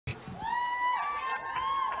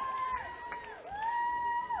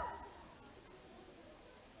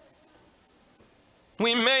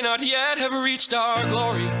We may not yet have reached our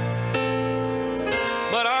glory,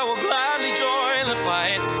 but I will gladly join the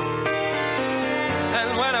fight.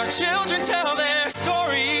 And when our children tell their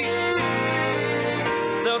story,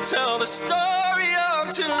 they'll tell the story of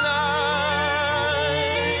tonight.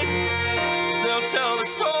 They'll tell the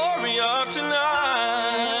story of tonight.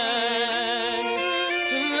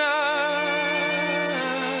 Tonight.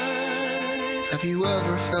 Have you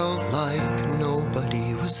ever felt like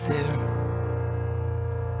nobody was there?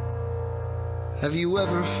 Have you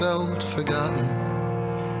ever felt forgotten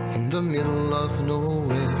in the middle of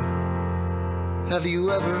nowhere? Have you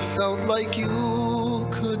ever felt like you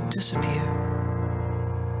could disappear?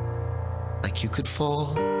 Like you could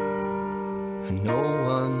fall and no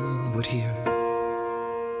one would hear?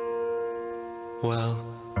 Well,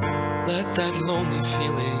 let that lonely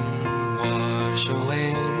feeling wash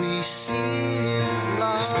away. All we see is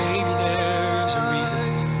light. 'Cause maybe there's a reason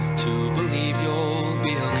to believe you'll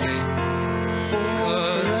be okay.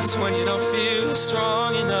 'Cause when you don't feel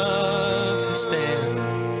strong enough to stand,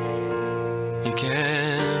 you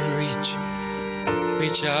can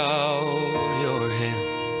reach out your hand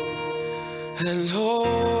and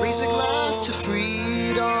hold. Raise a glass to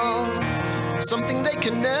freedom, something they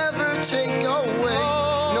can never take away.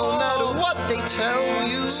 No matter what they tell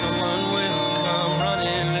you, someone will come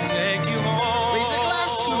running to take you home. Raise a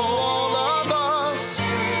glass to all of us.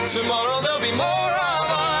 Tomorrow there'll be more of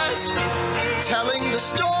us, telling the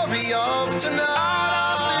story of tonight.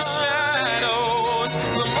 Out of the shadows,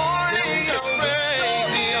 the morning is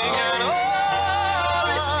breaking, and all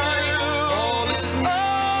is new. All is new.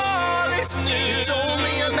 All is new. It's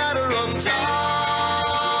only a matter of time.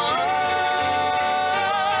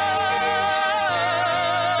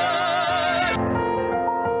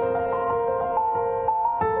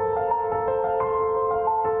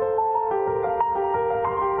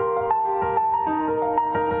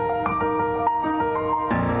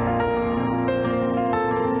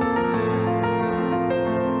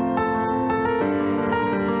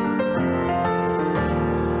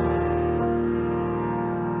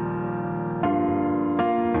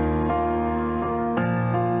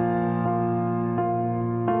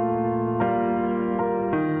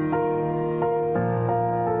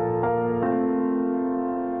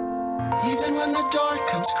 Even when the dark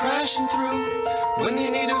comes crashing through, when you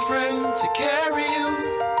need a friend to carry you,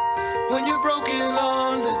 when you're broken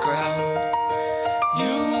on the ground,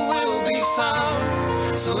 you will be found.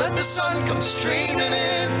 So let the sun come streaming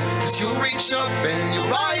in, 'cause you'll reach up and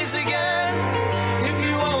you'll rise again. If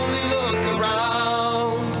you only look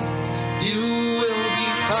around, you will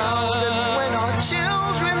be found. And when our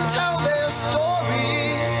children tell their story,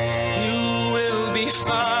 You will be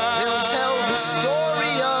fine. they'll tell the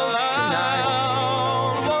story of tonight.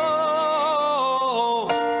 Whoa.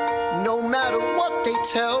 No matter what they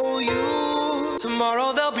tell you,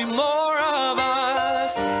 Tomorrow there'll be more of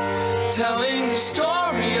us telling the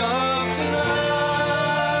story of tonight.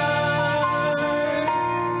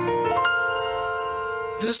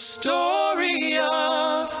 The story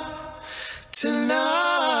of tonight.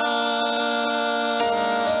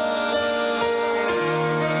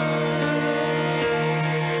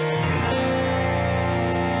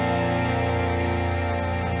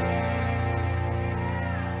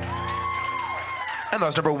 And that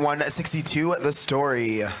was number 162, The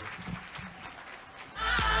Story.